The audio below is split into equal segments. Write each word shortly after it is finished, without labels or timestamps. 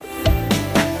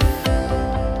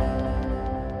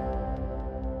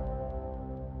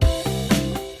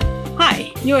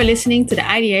You are listening to the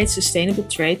IDH Sustainable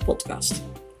Trade podcast.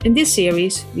 In this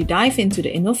series, we dive into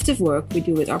the innovative work we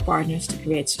do with our partners to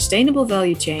create sustainable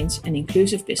value chains and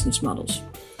inclusive business models.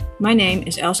 My name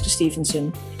is Elske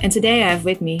Stevenson, and today I have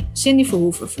with me Cindy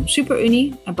Verhoeven from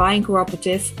SuperUnie, a buying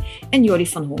cooperative, and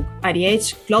Jordi van Honk,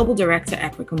 IDH Global Director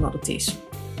Agri-Commodities.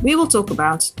 We will talk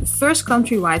about the first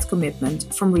countrywide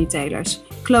commitment from retailers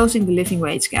closing the living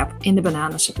wage gap in the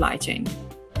banana supply chain.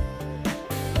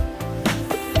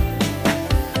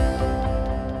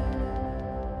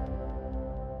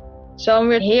 So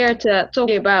we're here to talk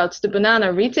about the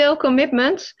banana retail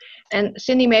commitment. And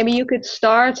Cindy, maybe you could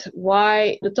start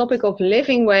why the topic of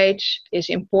living wage is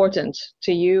important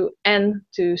to you and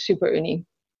to SuperUnie.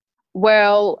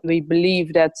 Well, we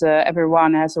believe that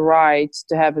everyone has a right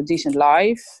to have a decent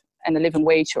life, and the living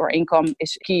wage or income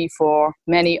is key for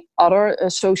many other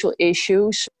social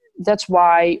issues. That's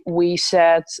why we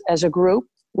said as a group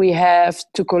we have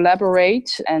to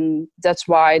collaborate, and that's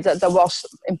why that was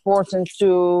important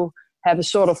to have a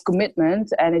sort of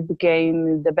commitment, and it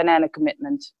became the banana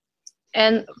commitment.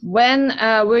 And when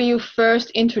were you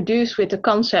first introduced with the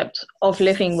concept of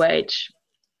living wage?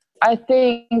 I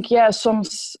think, some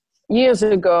years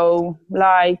ago,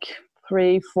 like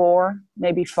 3, 4,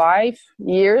 maybe 5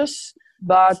 years.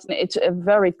 But it's a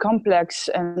very complex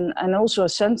and also a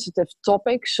sensitive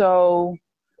topic. So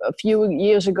a few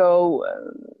years ago,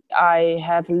 I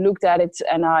have looked at it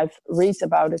and I've read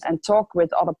about it and talked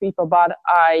with other people, but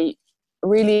I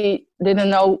really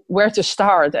didn't know where to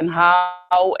start and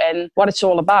how and what it's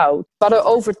all about. But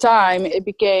over time, it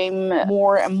became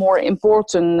more and more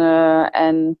important,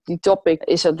 and the topic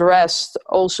is addressed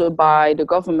also by the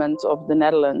government of the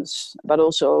Netherlands, but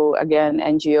also, again,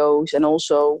 NGOs, and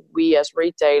also we as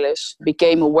retailers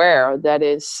became aware that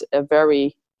it's a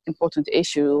very important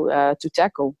issue to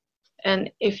tackle.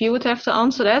 And if you would have to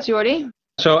answer that, Jordi?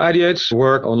 So IDH's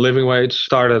work on living wage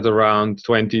started around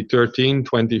 2013,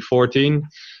 2014,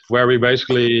 where we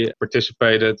basically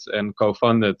participated and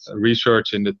co-funded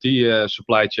research in the tea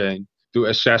supply chain to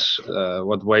assess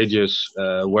what wages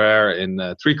were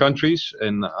in 3 countries,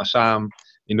 in Assam,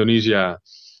 Indonesia,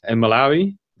 and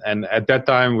Malawi. And at that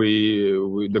time,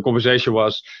 the conversation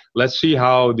was, let's see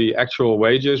how the actual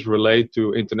wages relate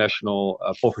to international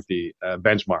poverty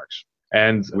benchmarks.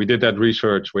 And we did that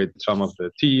research with some of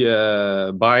the tea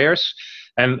buyers.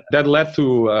 And that led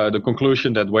to the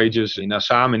conclusion that wages in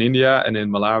Assam, in India, and in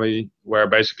Malawi were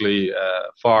basically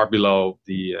far below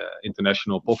the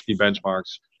international poverty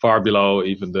benchmarks, far below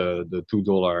even the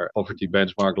 $2 poverty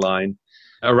benchmark line.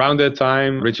 Around that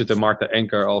time, Richard and Martha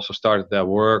Enker also started their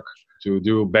work to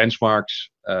do benchmarks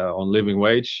on living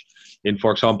wage in,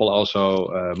 for example, also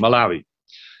Malawi.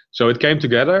 So it came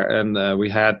together, and we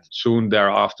had soon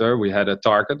thereafter, we had a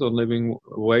target on living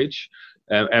wage,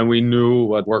 and we knew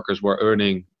what workers were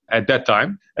earning at that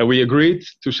time. And we agreed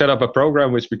to set up a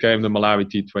program which became the Malawi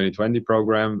Tea 2020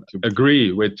 program, to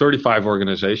agree with 35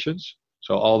 organizations,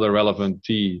 so all the relevant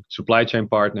tea supply chain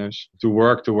partners, to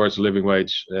work towards living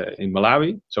wage in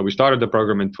Malawi. So we started the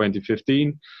program in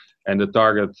 2015, and the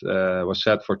target was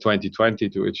set for 2020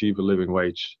 to achieve a living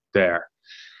wage there.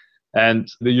 And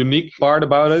the unique part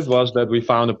about it was that we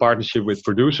found a partnership with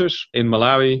producers in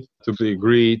Malawi to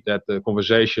agree that the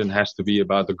conversation has to be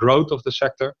about the growth of the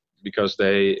sector, because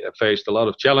they faced a lot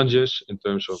of challenges in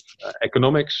terms of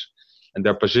economics and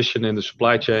their position in the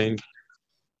supply chain.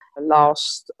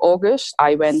 Last August,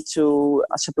 I went to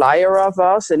a supplier of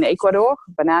us in Ecuador,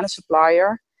 a banana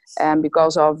supplier. And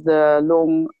because of the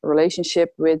long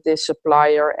relationship with this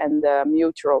supplier and the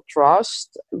mutual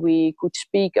trust, we could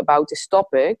speak about this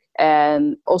topic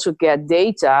and also get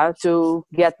data to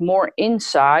get more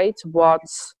insight what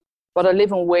a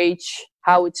living wage,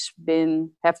 how it's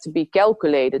have to be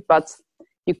calculated. But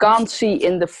you can't see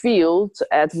in the field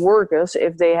at workers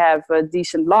if they have a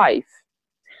decent life.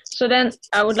 So then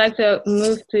I would like to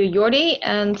move to Jordi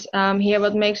and hear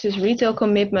what makes this retail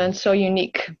commitment so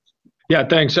unique. Yeah,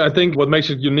 thanks. I think what makes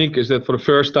it unique is that for the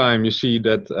first time you see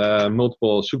that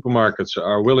multiple supermarkets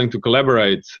are willing to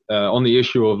collaborate on the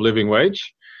issue of living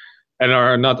wage, and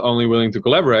are not only willing to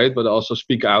collaborate, but also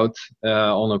speak out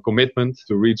on a commitment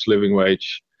to reach living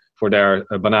wage for their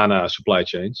banana supply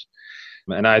chains.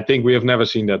 And I think we have never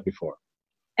seen that before.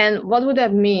 And what would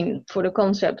that mean for the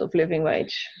concept of living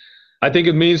wage? I think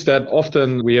it means that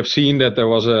often we have seen that there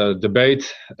was a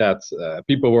debate that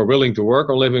people were willing to work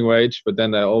on living wage, but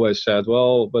then they always said,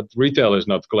 well, but retail is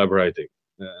not collaborating.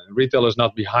 Retail is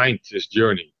not behind this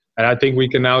journey. And I think we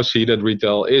can now see that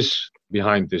retail is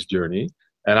behind this journey.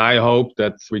 And I hope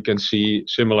that we can see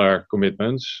similar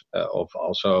commitments of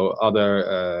also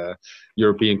other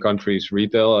European countries'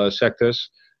 retail sectors.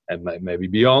 and maybe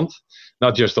beyond,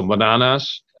 not just on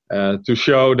bananas, to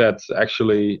show that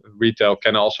actually retail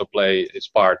can also play its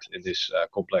part in this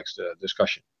complex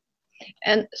discussion.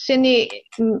 And Cindy,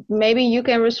 maybe you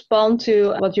can respond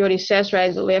to what Jordi says,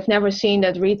 right? We have never seen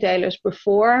that retailers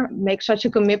before make such a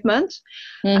commitment.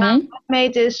 What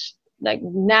made this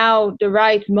now the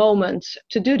right moment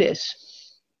to do this?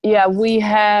 Yeah, we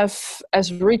have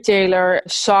as retailer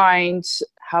signed,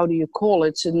 how do you call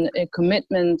it, a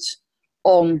commitment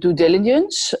on due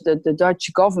diligence. The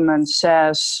Dutch government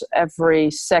says every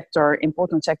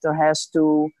important sector has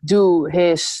to do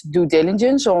his due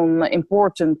diligence on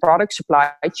important product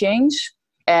supply chains.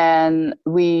 And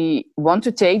we want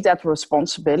to take that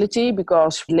responsibility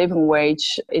because living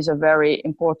wage is a very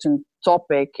important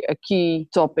topic, a key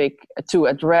topic to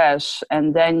address.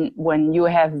 And then when you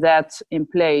have that in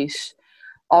place,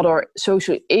 other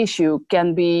social issue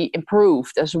can be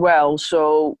improved as well.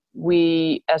 So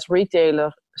we as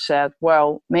retailer said,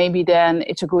 well, maybe then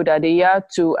it's a good idea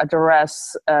to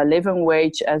address living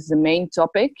wage as the main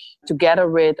topic together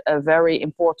with a very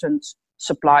important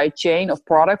supply chain of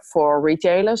product for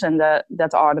retailers, and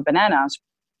that are the bananas.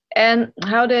 And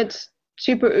how did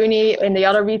SuperUnie and the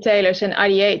other retailers and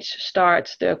IDH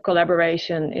start the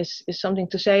collaboration? Is something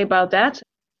to say about that?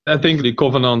 I think the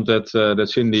covenant that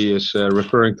Cindy is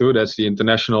referring to, that's the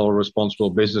International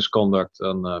Responsible Business Conduct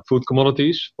on food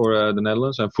commodities for the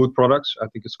Netherlands, and food products, I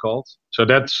think it's called. So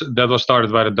that was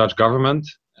started by the Dutch government,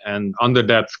 and under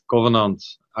that covenant,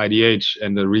 IDH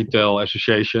and the Retail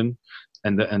Association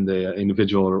and the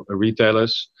individual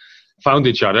retailers found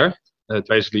each other,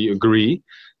 basically agree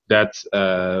that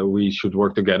we should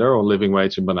work together on living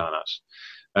wage and bananas.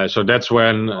 So that's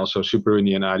when also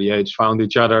SuperUnie and IDH found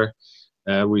each other.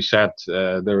 We said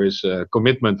there is a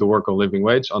commitment to work on living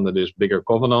wage under this bigger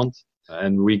covenant,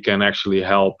 and we can actually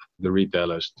help the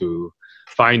retailers to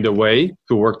find a way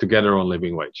to work together on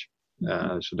living wage.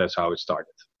 So that's how it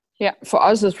started. Yeah, for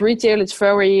us as retail, it's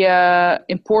very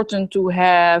important to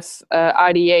have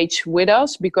IDH with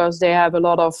us because they have a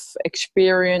lot of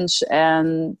experience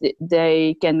and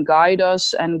they can guide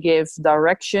us and give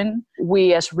direction.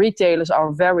 We as retailers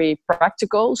are very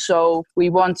practical, so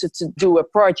we wanted to do a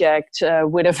project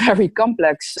with a very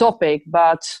complex topic,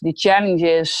 but the challenge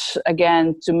is,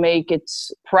 again, to make it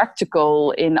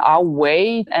practical in our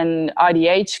way, and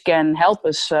IDH can help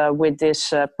us with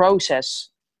this process.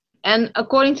 And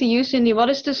according to you, Cindy,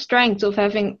 what is the strength of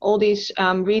having all these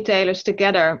retailers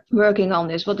together working on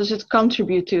this? What does it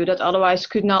contribute to that otherwise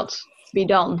could not be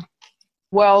done?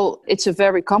 Well, it's a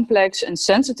very complex and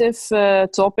sensitive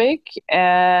topic,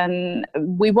 and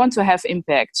we want to have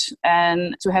impact.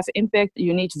 And to have impact,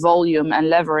 you need volume and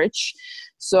leverage.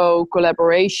 So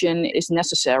collaboration is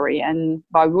necessary, and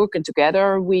by working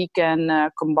together, we can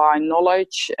combine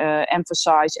knowledge,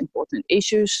 emphasize important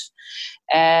issues,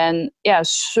 and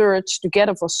search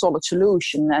together for solid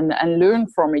solution and learn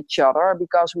from each other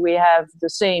because we have the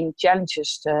same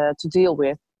challenges to deal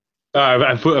with.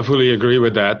 I fully agree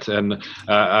with that, and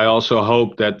I also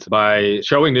hope that by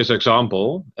showing this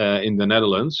example in the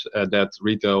Netherlands that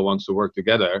retail wants to work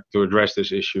together to address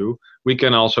this issue, we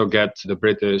can also get the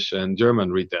British and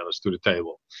German retailers to the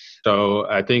table. So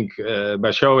I think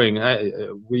by showing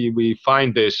we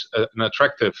find this an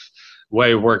attractive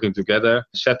way of working together,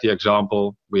 set the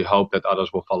example, we hope that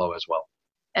others will follow as well.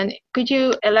 And could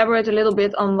you elaborate a little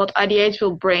bit on what IDH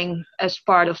will bring as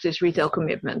part of this retail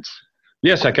commitment?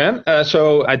 Yes, I can.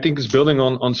 So I think it's building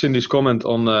on Cindy's comment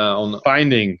on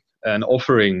finding and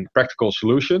offering practical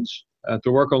solutions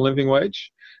to work on living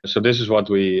wage. So this is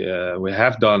what we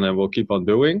have done and will keep on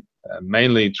doing,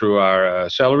 mainly through our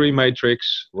salary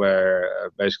matrix,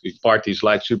 where basically parties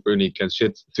like SuperUnie can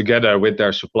sit together with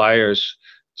their suppliers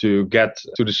to get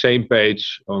to the same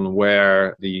page on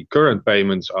where the current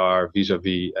payments are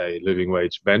vis-a-vis a living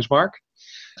wage benchmark,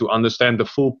 to understand the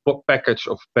full package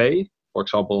of pay. For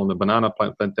example, on the banana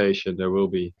plantation, there will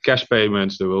be cash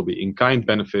payments, there will be in-kind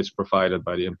benefits provided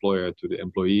by the employer to the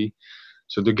employee.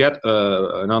 So to get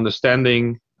an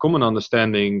understanding, common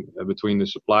understanding between the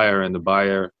supplier and the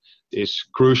buyer is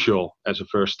crucial as a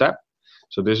first step.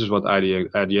 So this is what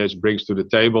IDH brings to the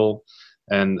table.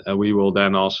 And we will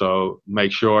then also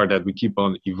make sure that we keep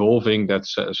on evolving that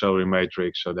salary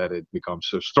matrix so that it becomes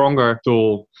a stronger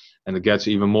tool and it gets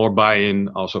even more buy-in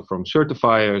also from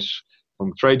certifiers,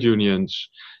 from trade unions,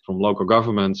 from local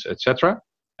governments, etc.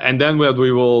 And then what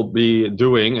we will be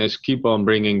doing is keep on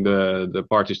bringing the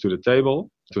parties to the table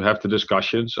to have the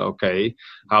discussions. Okay,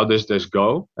 how does this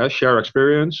go? Share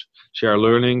experience, share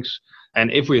learnings. And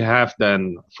if we have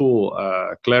then full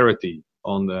clarity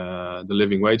on the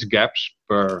living wage gaps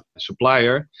per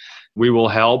supplier, we will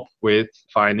help with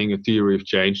finding a theory of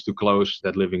change to close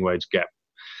that living wage gap.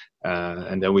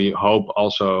 And then we hope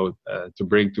also to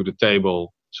bring to the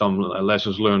table some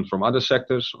lessons learned from other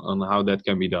sectors on how that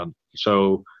can be done.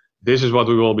 So this is what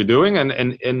we will be doing.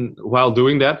 And while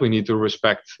doing that, we need to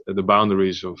respect the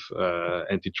boundaries of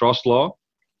antitrust law.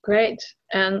 Great.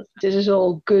 And this is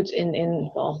all good in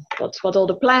what all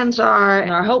the plans are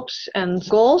and our hopes and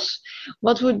goals.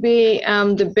 What would be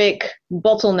the big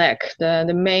bottleneck,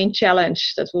 the main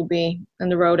challenge that will be on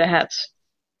the road ahead?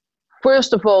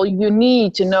 First of all, you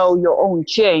need to know your own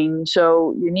chain.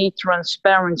 So you need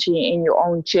transparency in your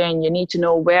own chain. You need to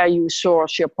know where you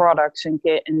source your products, in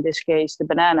this case, the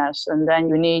bananas. And then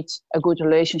you need a good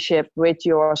relationship with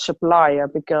your supplier,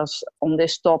 because on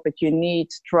this topic, you need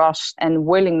trust and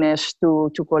willingness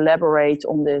to collaborate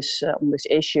on this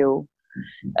issue.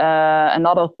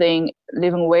 Another thing,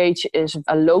 living wage is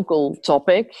a local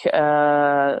topic.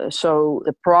 So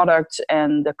the product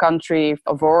and the country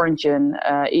of origin,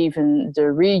 even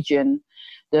the region,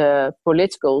 the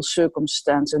political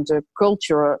circumstance and the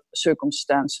cultural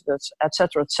circumstances,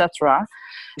 etc., etc.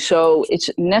 So it's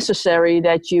necessary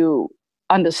that you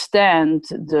understand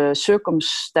the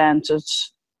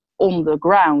circumstances on the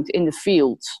ground, in the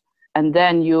field, and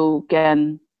then you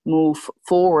can move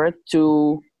forward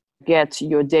to get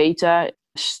your data,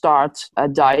 start a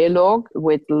dialogue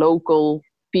with local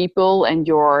people and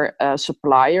your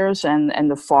suppliers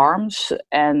and the farms.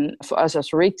 And for us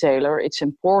as a retailer, it's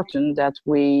important that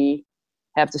we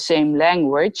have the same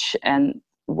language, and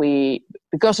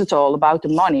because it's all about the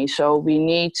money, so we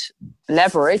need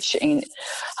leverage in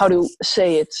how to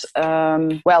say it.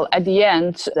 Well, at the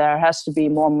end, there has to be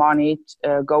more money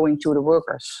going to the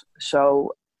workers.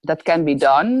 So that can be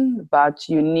done, but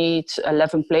you need a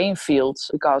level playing field,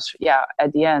 because,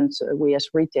 at the end, we as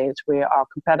retailers, we are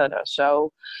competitors.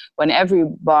 So when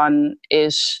everyone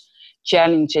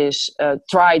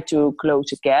try to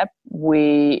close a gap,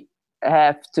 we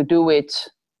have to do it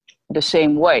the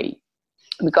same way.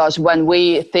 Because when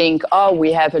we think,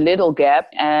 we have a little gap,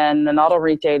 and another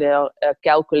retailer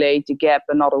calculate the gap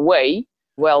another way,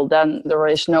 well, then there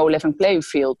is no level playing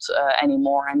field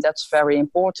anymore. And that's very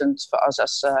important for us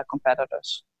as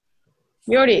competitors.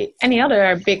 Jordi, any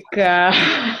other big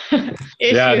issues?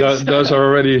 Yeah, those are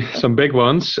already some big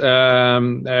ones.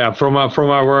 From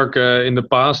our work in the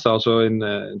past, also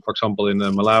for example, in the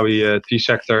Malawi tea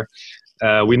sector,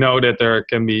 we know that there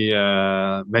can be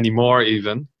many more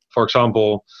even. For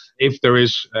example, if there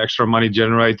is extra money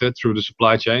generated through the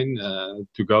supply chain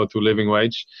to go to living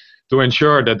wage, to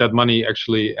ensure that money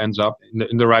actually ends up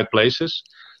in the right places,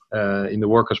 in the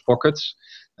workers' pockets.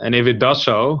 And if it does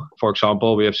so, for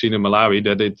example, we have seen in Malawi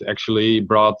that it actually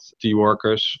brought tea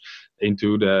workers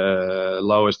into the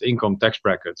lowest income tax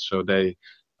bracket. So they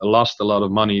lost a lot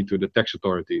of money to the tax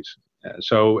authorities.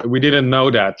 So we didn't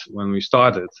know that when we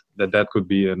started, that could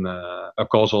be a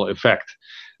causal effect.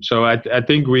 So I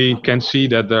think we can see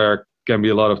that there can be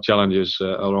a lot of challenges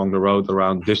along the road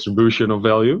around distribution of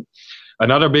value.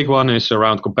 Another big one is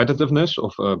around competitiveness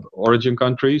of origin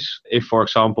countries. If, for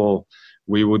example,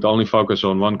 we would only focus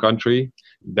on one country,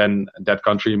 then that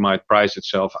country might price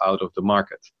itself out of the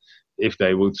market. If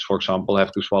they would, for example,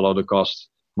 have to swallow the cost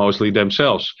mostly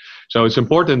themselves. So it's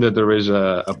important that there is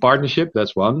a partnership,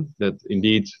 that's one, that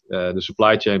indeed the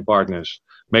supply chain partners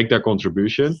make their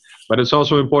contribution. But it's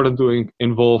also important to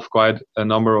involve quite a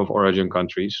number of origin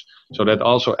countries, so that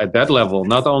also at that level,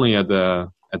 not only at the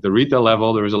retail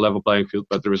level, there is a level playing field,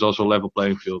 but there is also a level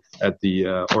playing field at the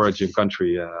origin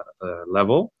country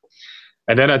level.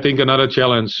 And then I think another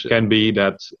challenge can be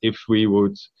that if we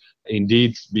would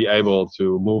indeed be able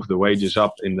to move the wages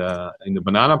up in the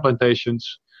banana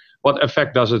plantations, what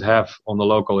effect does it have on the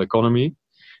local economy?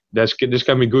 This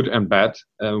can be good and bad.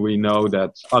 We know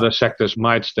that other sectors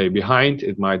might stay behind.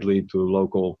 It might lead to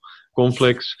local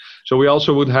conflicts. So we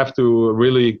also would have to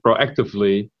really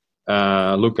proactively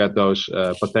look at those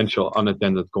potential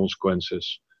unintended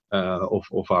consequences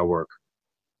of our work.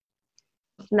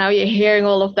 Now you're hearing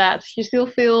all of that. You still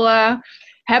feel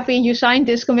happy you signed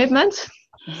this commitment?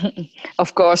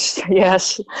 Of course,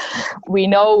 yes. We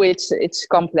know it's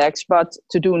complex, but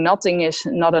to do nothing is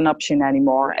not an option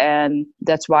anymore. And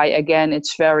that's why, again,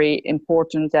 it's very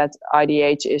important that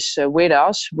IDH is with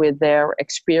us, with their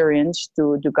experience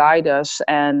to guide us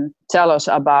and tell us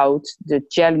about the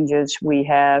challenges we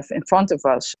have in front of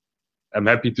us. I'm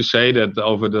happy to say that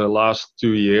over the last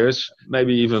 2 years,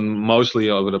 maybe even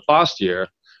mostly over the past year,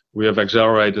 we have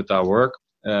accelerated our work.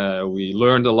 We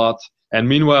learned a lot. And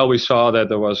meanwhile, we saw that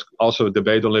there was also a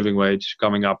debate on living wage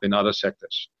coming up in other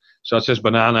sectors, such as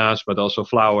bananas, but also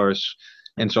flowers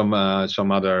and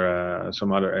some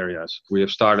other areas. We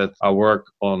have started our work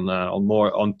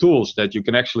on tools that you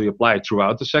can actually apply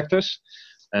throughout the sectors.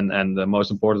 And the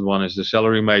most important one is the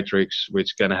salary matrix,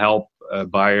 which can help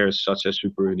buyers such as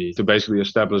Superunie to basically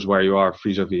establish where you are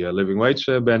vis-a-vis a living wage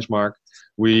benchmark.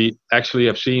 We actually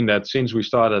have seen that since we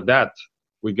started that,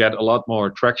 we get a lot more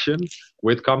traction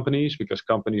with companies, because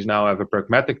companies now have a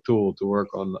pragmatic tool to work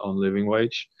on living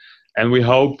wage. And we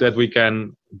hope that we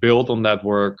can build on that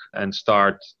work and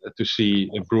start to see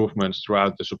improvements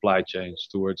throughout the supply chains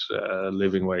towards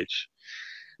living wage.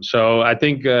 So I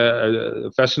think a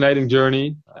fascinating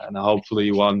journey, and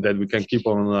hopefully one that we can keep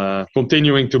on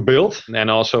continuing to build.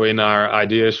 And also in our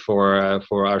ideas for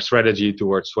our strategy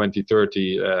towards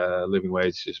 2030, living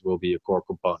wages will be a core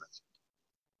component.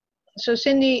 So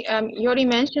Cindy, you already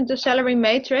mentioned the salary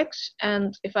matrix,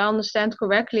 and if I understand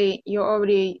correctly, you're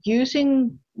already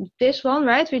using this one,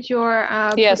 right? With your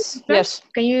yes.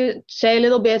 Can you say a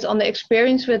little bit on the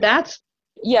experience with that?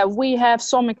 Yeah, we have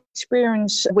some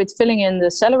experience with filling in the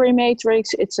salary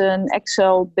matrix. It's an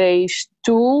Excel-based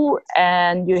tool,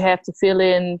 and you have to fill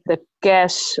in the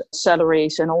cash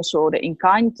salaries and also the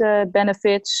in-kind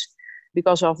benefits.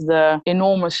 Because of the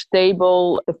enormous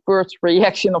table, the first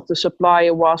reaction of the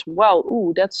supplier was,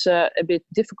 well, that's a bit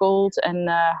difficult, and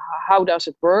how does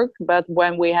it work? But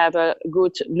when we have a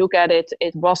good look at it,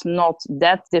 it was not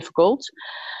that difficult.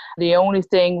 The only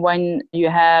thing, when you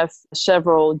have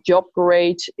several job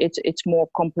grades, it's more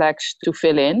complex to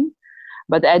fill in.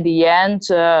 But at the end,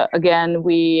 again,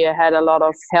 we had a lot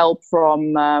of help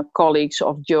from colleagues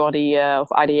of Jordi of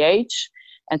IDH.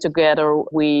 And together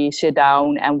we sit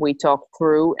down and we talk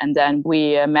through, and then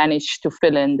we manage to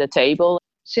fill in the table.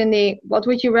 Cindy, what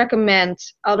would you recommend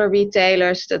other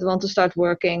retailers that want to start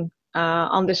working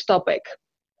on this topic?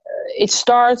 It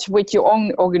starts with your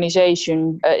own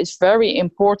organization. It's very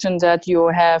important that you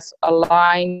have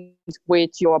aligned with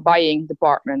your buying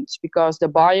department, because the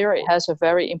buyer has a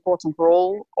very important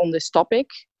role on this topic.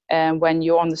 And when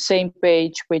you're on the same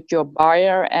page with your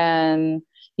buyer, and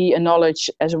he acknowledges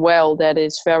as well that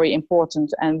it's very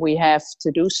important and we have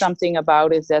to do something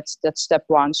about it, that's step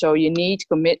one. So you need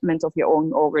commitment of your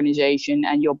own organization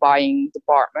and your buying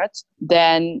department.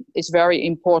 Then it's very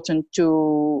important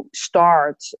to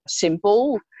start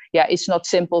simple. Yeah, it's not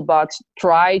simple, but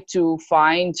try to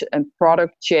find a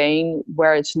product chain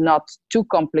where it's not too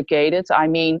complicated. I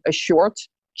mean, a short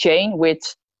chain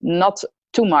with not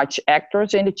too much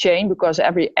actors in the chain, because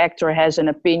every actor has an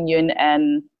opinion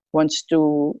and wants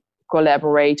to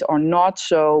collaborate or not.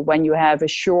 So when you have a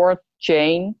short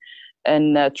chain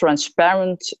and a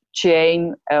transparent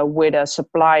chain with a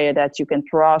supplier that you can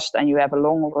trust and you have a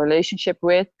long relationship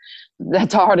with,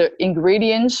 that are the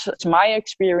ingredients, it's my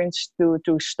experience,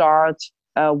 to start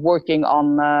working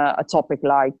on a topic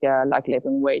like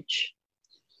living wage.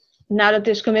 Now that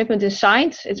this commitment is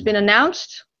signed, it's been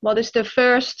announced, what is the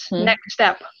first next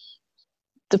step?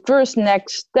 The first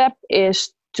next step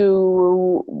is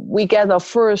we get our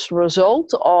first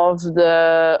result of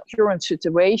the current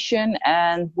situation,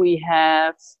 and we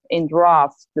have in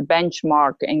draft the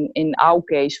benchmark in our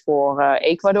case for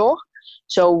Ecuador.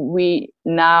 So we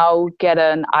now get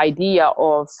an idea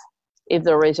of if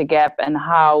there is a gap and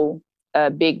how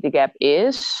big the gap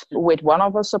is with one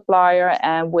of our supplier,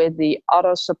 and with the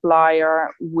other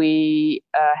supplier we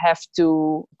have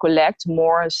to collect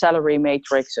more salary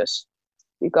matrices,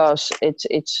 because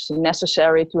it's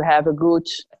necessary to have a good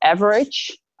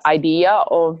average idea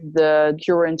of the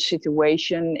current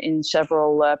situation in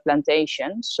several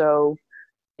plantations. So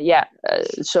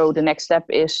so the next step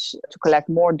is to collect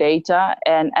more data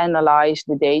and analyze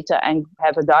the data and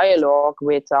have a dialogue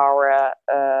with our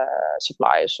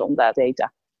suppliers on that data.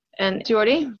 And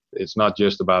Jordi? It's not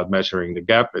just about measuring the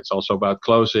gap, it's also about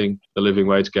closing the living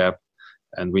wage gap.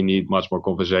 And we need much more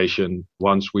conversation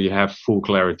once we have full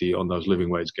clarity on those living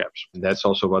wage gaps. And that's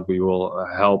also what we will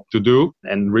help to do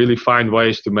and really find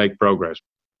ways to make progress.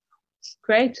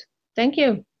 Great. Thank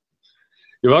you.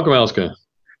 You're welcome, Elske.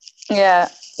 Yeah,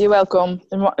 you're welcome.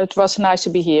 It was nice to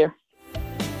be here.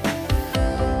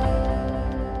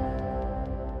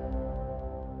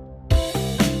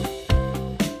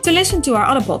 To listen to our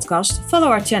other podcast, follow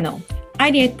our channel,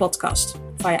 IDH Podcast,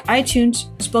 via iTunes,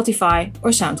 Spotify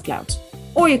or SoundCloud.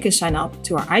 Or you can sign up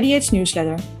to our IDH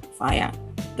newsletter via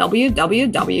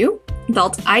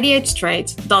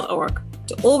www.idhtrade.org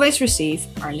to always receive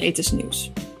our latest news.